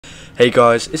Hey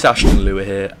guys, it's Ashton Lua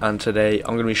here, and today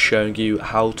I'm going to be showing you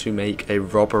how to make a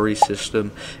robbery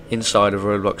system inside of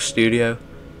Roblox Studio.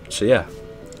 So yeah,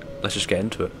 let's just get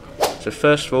into it. So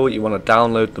first of all, you want to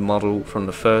download the model from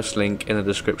the first link in the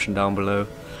description down below,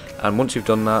 and once you've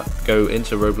done that, go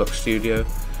into Roblox Studio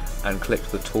and click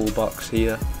the toolbox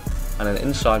here, and then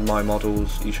inside My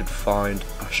Models you should find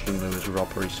Ashton Lua's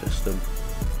robbery system,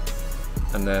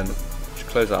 and then just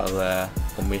close out of there,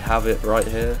 and we have it right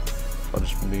here. I'll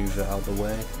just move it out of the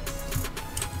way,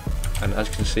 and as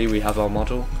you can see we have our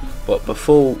model, but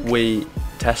before we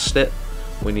test it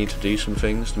we need to do some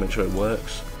things to make sure it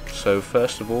works. So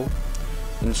first of all,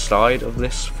 inside of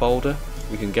this folder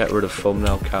we can get rid of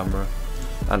thumbnail, camera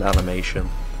and animation,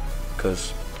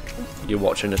 because you're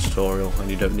watching a tutorial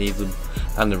and you don't need them,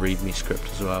 and the readme script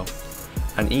as well.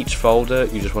 And each folder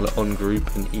you just want to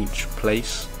ungroup in each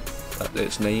place that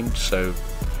it's named. So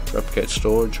replicate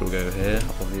storage will go here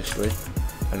obviously,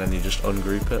 and then you just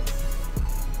ungroup it,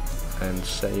 and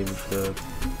same for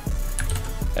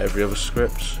every other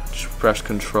script. Just press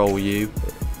Ctrl U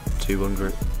to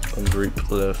ungroup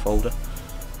the folder,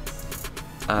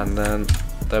 and then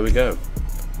there we go.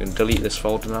 We can delete this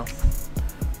folder now.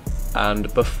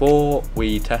 And before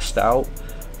we test it out,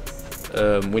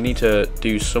 we need to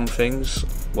do some things.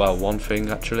 Well, one thing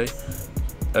actually.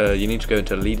 You need to go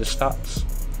into leader stats,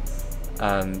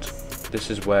 and this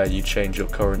is where you change your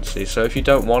currency. So if you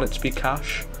don't want it to be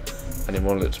cash and you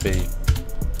want it to be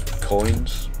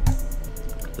coins,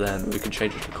 then we can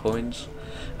change it to coins.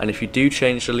 And if you do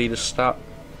change the leader stat,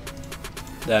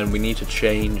 then we need to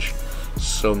change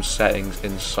some settings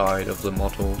inside of the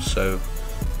model. So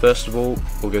first of all,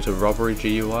 we'll go to Robbery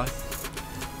GUI,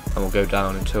 and we'll go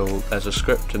down until there's a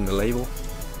script in the label,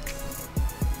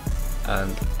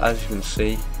 and as you can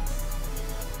see,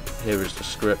 here is the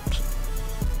script.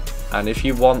 And if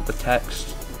you want the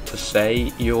text to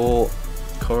say your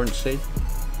currency,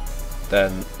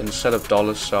 then instead of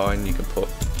 $, you can put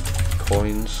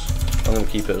coins. I'm going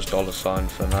to keep it as $sign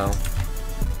for now.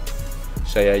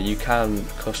 So yeah, you can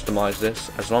customize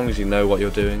this as long as you know what you're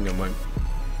doing and won't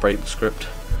break the script.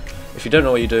 If you don't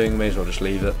know what you're doing, may as well just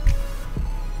leave it.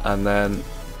 And then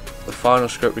the final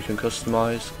script we can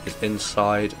customize is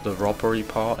inside the robbery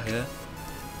part here.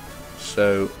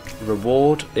 So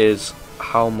reward is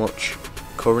how much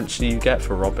currency you get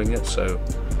for robbing it. So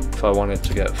if I wanted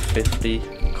to get 50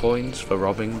 coins for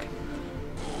robbing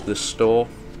the store,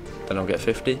 then I'll get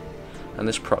 50. And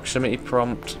this proximity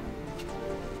prompt,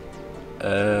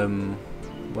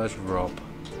 where's Rob?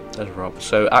 There's Rob.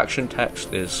 So action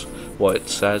text is what it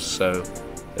says. So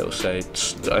it'll say,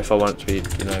 if I want it to be,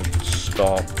 you know,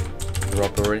 start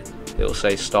robbery, it'll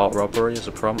say start robbery as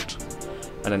a prompt.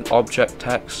 And then object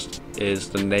text is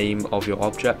the name of your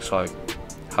object. So I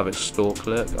have it store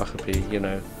clerk, I could be, you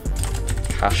know,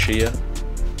 cashier.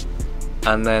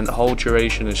 And then hold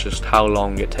duration is just how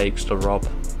long it takes to rob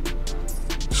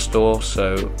the store,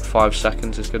 so 5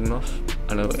 seconds is good enough.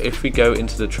 And if we go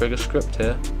into the trigger script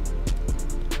here,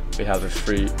 we have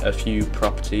a few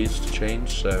properties to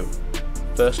change. So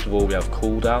first of all, we have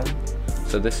cooldown.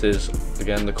 So this is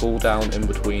again the cooldown in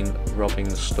between robbing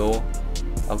the store.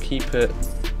 I'll keep it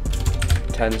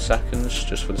 10 seconds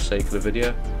just for the sake of the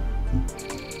video.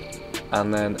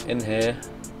 And then in here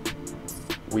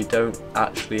we don't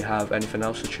actually have anything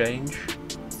else to change,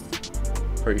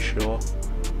 pretty sure.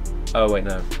 Oh wait,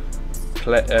 no.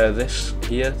 This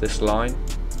here, this line,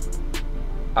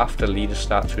 after leader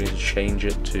stats we need to change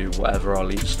it to whatever our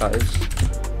leader stat is.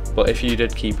 But if you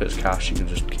did keep it as cash, you can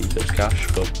just keep it as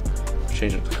cash, but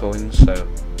change it to coins, so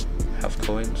have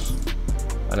coins.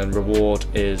 And then reward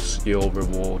is your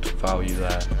reward value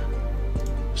there.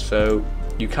 So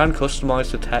you can customize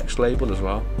the text label as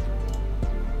well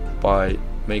by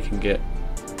making it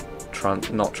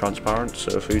not transparent.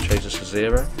 So if we change this to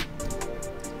 0,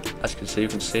 as you can see, you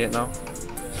can see it now.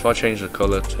 If I change the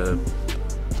color to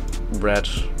red,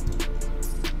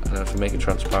 and then if we make it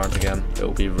transparent again, it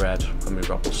will be red when we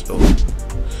rob the store.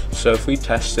 So if we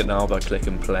test it now by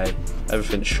clicking play,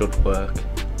 everything should work.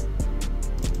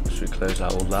 So we close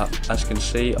out all that. As you can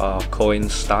see, our coin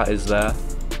stat is there,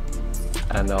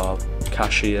 and our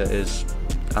cashier is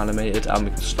animated, and we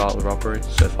can start the robbery.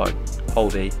 So if I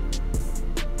hold E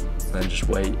and then just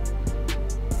wait,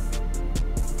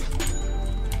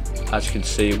 as you can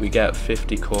see we get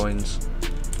 50 coins,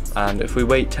 and if we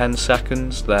wait 10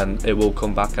 seconds then it will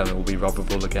come back and it will be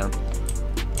robbable again.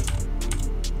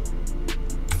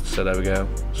 So there we go,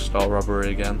 start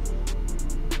robbery again,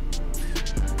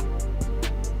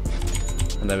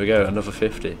 and there we go, another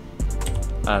 50,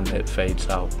 and it fades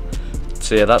out.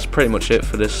 So yeah, that's pretty much it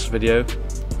for this video.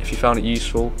 If you found it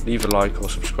useful, leave a like or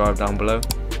subscribe down below.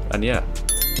 And yeah,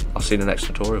 I'll see you in the next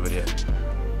tutorial video.